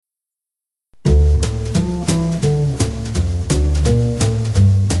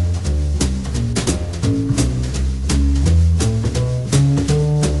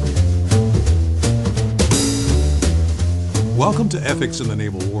to Ethics in the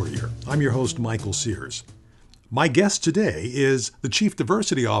Naval Warrior. I'm your host, Michael Sears. My guest today is the Chief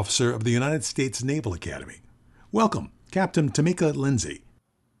Diversity Officer of the United States Naval Academy. Welcome, Captain Tamika Lindsay.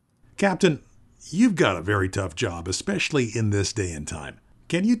 Captain, you've got a very tough job, especially in this day and time.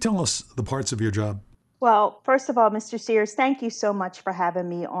 Can you tell us the parts of your job? Well, first of all, Mr. Sears, thank you so much for having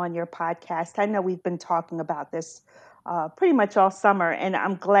me on your podcast. I know we've been talking about this pretty much all summer, and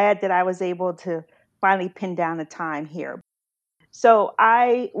I'm glad that I was able to finally pin down a time here. So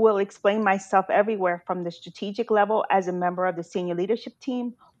I will explain myself everywhere from the strategic level as a member of the senior leadership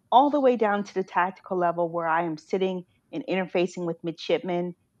team, all the way down to the tactical level where I am sitting and interfacing with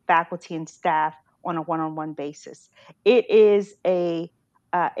midshipmen, faculty, and staff on a one-on-one basis. It is a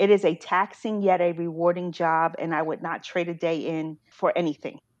taxing yet a rewarding job, and I would not trade a day in for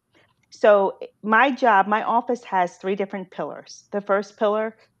anything. So my office has three different pillars. The first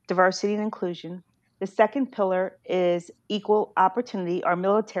pillar, diversity and inclusion. The second pillar is equal opportunity, our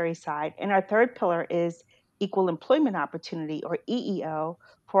military side. And our third pillar is equal employment opportunity, or EEO,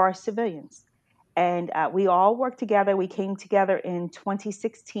 for our civilians. And we all work together. We came together in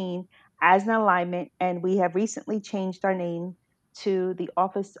 2016 as an alignment, and we have recently changed our name to the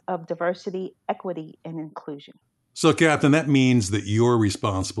Office of Diversity, Equity, and Inclusion. So, Captain, that means that you're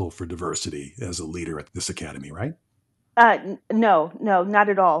responsible for diversity as a leader at this academy, right? No, not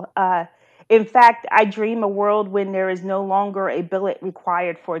at all. In fact, I dream a world when there is no longer a billet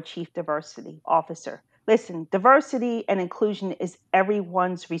required for a chief diversity officer. Listen, diversity and inclusion is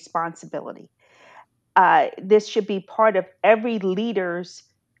everyone's responsibility. This should be part of every leader's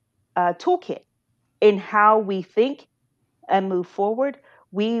toolkit in how we think and move forward.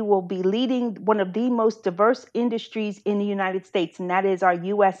 We will be leading one of the most diverse industries in the United States, and that is our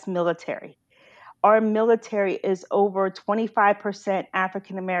U.S. military. Our military is over 25%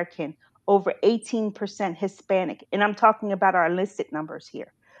 African American, over 18% Hispanic, and I'm talking about our enlisted numbers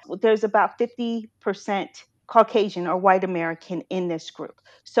here. There's about 50% Caucasian or white American in this group.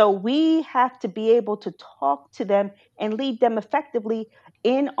 So we have to be able to talk to them and lead them effectively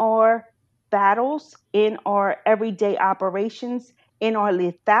in our battles, in our everyday operations, in our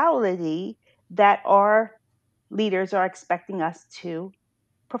lethality that our leaders are expecting us to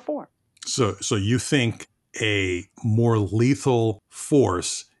perform. So you think a more lethal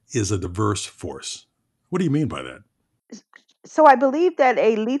force is a diverse force. What do you mean by that? So I believe that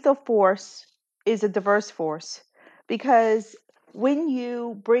a lethal force is a diverse force because when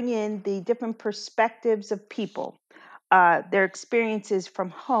you bring in the different perspectives of people, their experiences from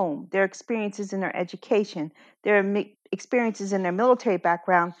home, their experiences in their education, their experiences in their military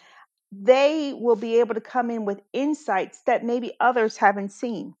background, they will be able to come in with insights that maybe others haven't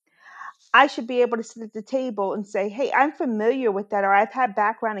seen. I should be able to sit at the table and say, hey, I'm familiar with that, or I've had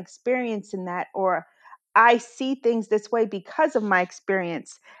background experience in that, or I see things this way because of my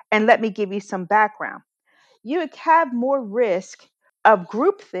experience. And let me give you some background. You have more risk of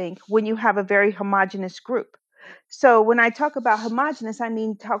groupthink when you have a very homogenous group. So when I talk about homogenous, I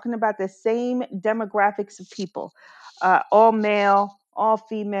mean talking about the same demographics of people, all male, all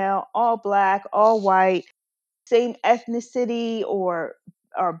female, all black, all white, same ethnicity or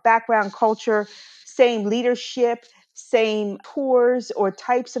background culture, same leadership, same tours or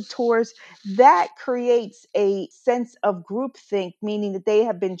types of tours. That creates a sense of groupthink, meaning that they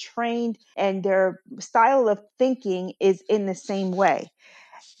have been trained and their style of thinking is in the same way.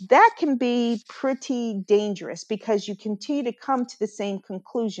 That can be pretty dangerous because you continue to come to the same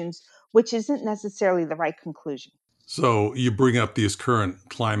conclusions, which isn't necessarily the right conclusion. So you bring up these current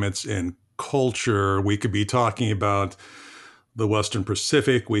climates in culture. We could be talking about the Western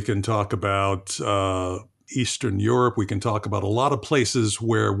Pacific. We can talk about Eastern Europe. We can talk about a lot of places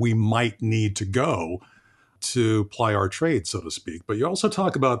where we might need to go to ply our trade, so to speak. But you also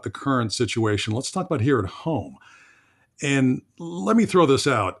talk about the current situation. Let's talk about here at home. And let me throw this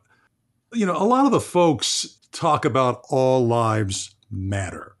out. You know, a lot of the folks talk about all lives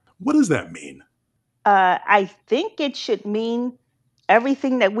matter. What does that mean? I think it should mean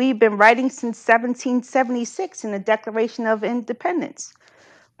everything that we've been writing since 1776 in the Declaration of Independence.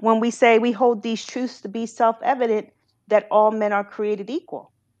 When we say we hold these truths to be self-evident, that all men are created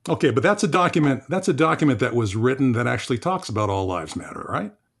equal. Okay, but that's a document that was written that actually talks about all lives matter,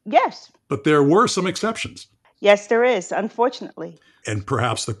 right? Yes. But there were some exceptions. Yes, there is, unfortunately. And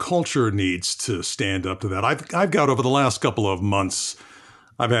perhaps the culture needs to stand up to that. I've got over the last couple of months,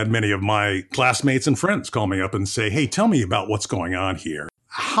 I've had many of my classmates and friends call me up and say, hey, tell me about what's going on here.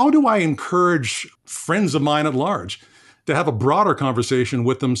 How do I encourage friends of mine at large to have a broader conversation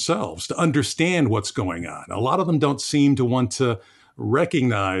with themselves, to understand what's going on? A lot of them don't seem to want to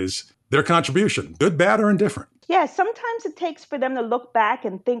recognize their contribution, good, bad, or indifferent. Yeah, sometimes it takes for them to look back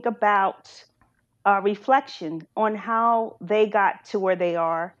and think about reflection on how they got to where they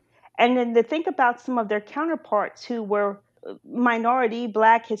are, and then to think about some of their counterparts who were minority,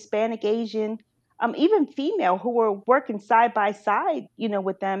 Black, Hispanic, Asian, even female, who were working side by side,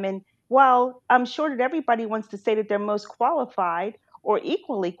 with them. And while I'm sure that everybody wants to say that they're most qualified or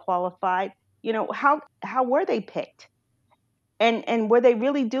equally qualified, how were they picked? And were they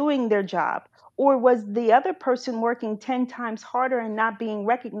really doing their job? Or was the other person working 10 times harder and not being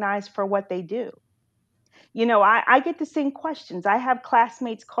recognized for what they do? I get the same questions. I have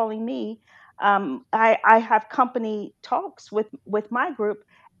classmates calling me. I have company talks with my group.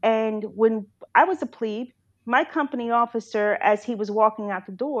 And when I was a plebe, my company officer, as he was walking out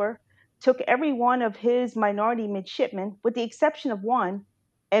the door, took every one of his minority midshipmen, with the exception of one,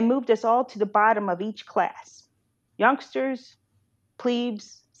 and moved us all to the bottom of each class. Youngsters,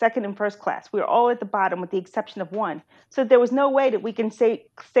 plebes, second and first class. We were all at the bottom with the exception of one. So there was no way that we can say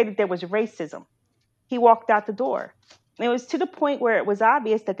that there was racism. He walked out the door. And it was to the point where it was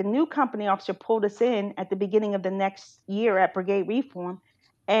obvious that the new company officer pulled us in at the beginning of the next year at Brigade Reform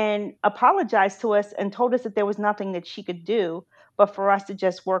and apologized to us and told us that there was nothing that she could do but for us to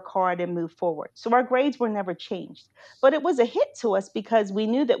just work hard and move forward. So our grades were never changed. But it was a hit to us because we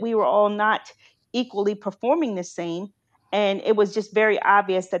knew that we were all not equally performing the same. And it was just very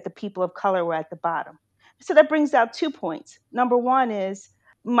obvious that the people of color were at the bottom. So that brings out 2 points. Number one is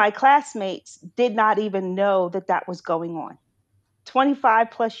my classmates did not even know that that was going on. 25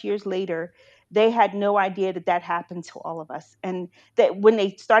 plus years later, they had no idea that that happened to all of us. And that when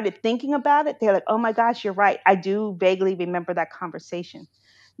they started thinking about it, they're like, oh my gosh, you're right. I do vaguely remember that conversation.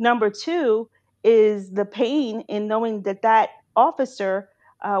 Number two is the pain in knowing that that officer,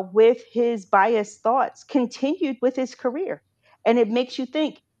 with his biased thoughts, continued with his career. And it makes you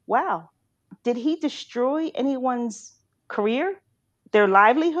think, wow, did he destroy anyone's career, their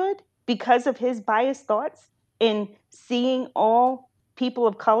livelihood, because of his biased thoughts in seeing all people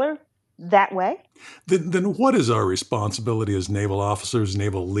of color that way? Then what is our responsibility as naval officers,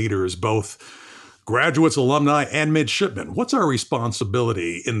 naval leaders, both graduates, alumni, and midshipmen? What's our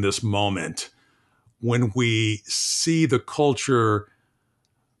responsibility in this moment when we see the culture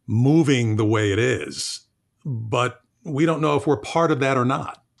moving the way it is, but we don't know if we're part of that or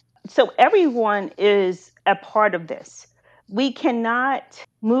not? So everyone is a part of this. We cannot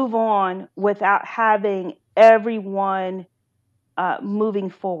move on without having everyone moving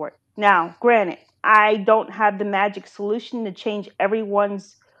forward. Now, granted, I don't have the magic solution to change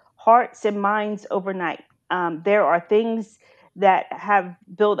everyone's hearts and minds overnight. There are things that have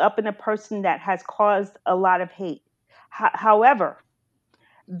built up in a person that has caused a lot of hate. However,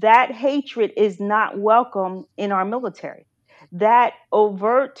 that hatred is not welcome in our military. That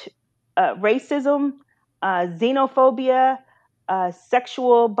overt racism, xenophobia,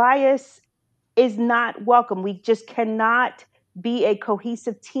 sexual bias is not welcome. We just cannot be a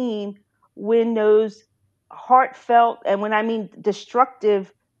cohesive team when those heartfelt, and when I mean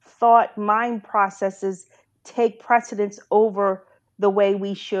destructive thought mind processes take precedence over the way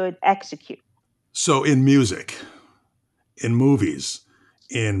we should execute. So, in music, in movies,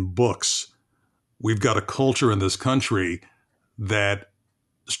 in books, we've got a culture in this country that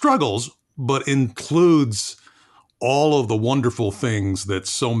struggles, but includes all of the wonderful things that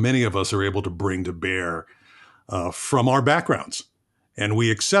so many of us are able to bring to bear from our backgrounds. And we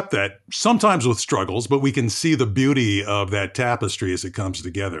accept that sometimes with struggles, but we can see the beauty of that tapestry as it comes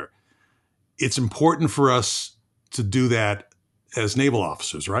together. It's important for us to do that as naval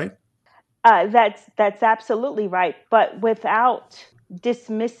officers, right? That's absolutely right, but without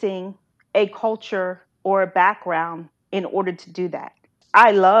dismissing a culture or a background in order to do that.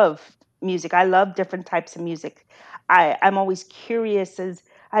 I love music. I love different types of music. I'm always curious, as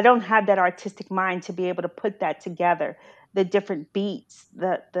I don't have that artistic mind to be able to put that together, the different beats,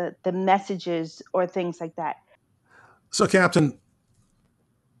 the messages, or things like that. So, Captain,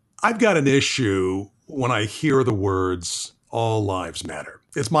 I've got an issue when I hear the words all lives matter.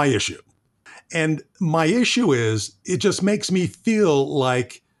 It's my issue. And my issue is it just makes me feel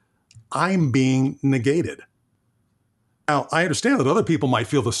like I'm being negated. Now, I understand that other people might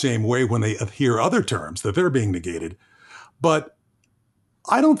feel the same way when they hear other terms, that they're being negated, but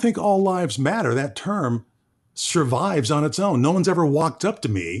I don't think all lives matter. That term survives on its own. No one's ever walked up to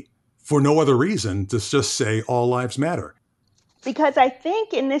me for no other reason to just say all lives matter. Because I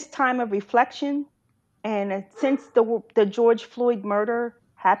think in this time of reflection, and since the George Floyd murder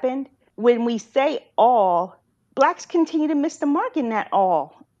happened, when we say all, blacks continue to miss the mark in that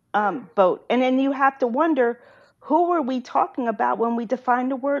all vote. And then you have to wonder, who are we talking about when we define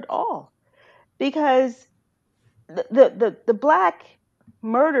the word all? Because the black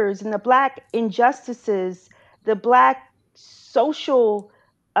murders and the black injustices, the black social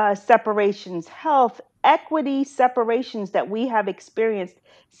separations, health, equity separations that we have experienced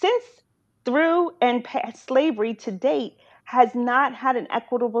since through and past slavery to date has not had an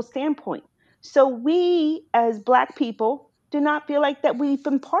equitable standpoint. So we as black people do not feel like that we've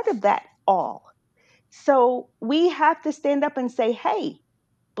been part of that all. So we have to stand up and say, hey,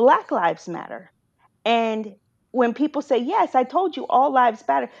 Black Lives Matter. And when people say, yes, I told you all lives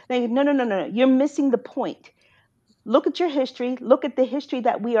matter, they go, no, no, no, no, you're missing the point. Look at your history, look at the history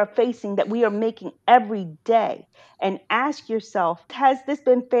that we are facing, that we are making every day, and ask yourself, has this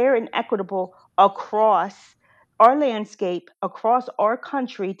been fair and equitable across our landscape, across our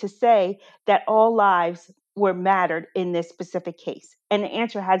country, to say that all lives were mattered in this specific case? And the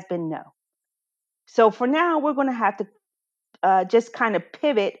answer has been no. So for now, we're going to have to just kind of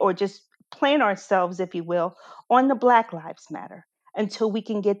pivot or just plan ourselves, if you will, on the Black Lives Matter until we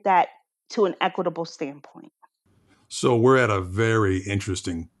can get that to an equitable standpoint. So we're at a very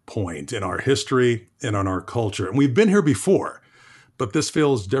interesting point in our history and on our culture. And we've been here before, but this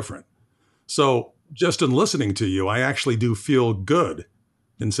feels different. So just in listening to you, I actually do feel good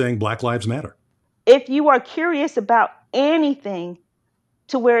in saying Black Lives Matter. If you are curious about anything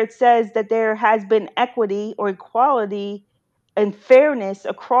to where it says that there has been equity or equality and fairness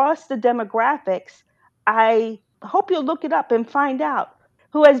across the demographics, I hope you'll look it up and find out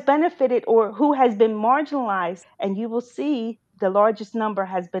who has benefited or who has been marginalized, and you will see the largest number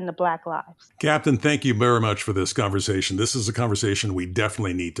has been the Black lives. Captain, thank you very much for this conversation. This is a conversation we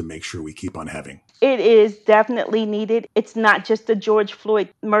definitely need to make sure we keep on having. It is definitely needed. It's not just the George Floyd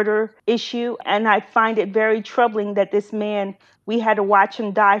murder issue, and I find it very troubling that this man, we had to watch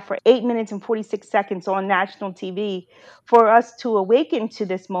him die for 8 minutes and 46 seconds on national TV. For us to awaken to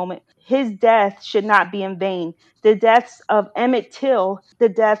this moment, his death should not be in vain. The deaths of Emmett Till, the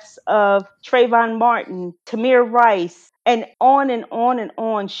deaths of Trayvon Martin, Tamir Rice, and on and on and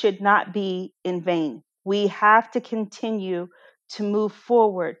on should not be in vain. We have to continue to move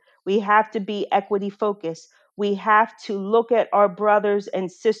forward. We have to be equity focused. We have to look at our brothers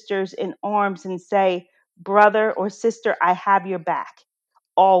and sisters in arms and say, brother or sister, I have your back,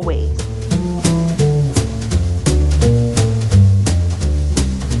 always.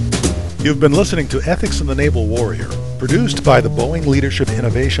 You've been listening to Ethics in the Naval Warrior, produced by the Boeing Leadership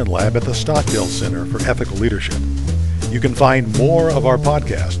Innovation Lab at the Stockdale Center for Ethical Leadership. You can find more of our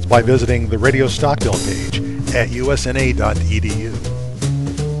podcasts by visiting the Radio Stockdale page at usna.edu.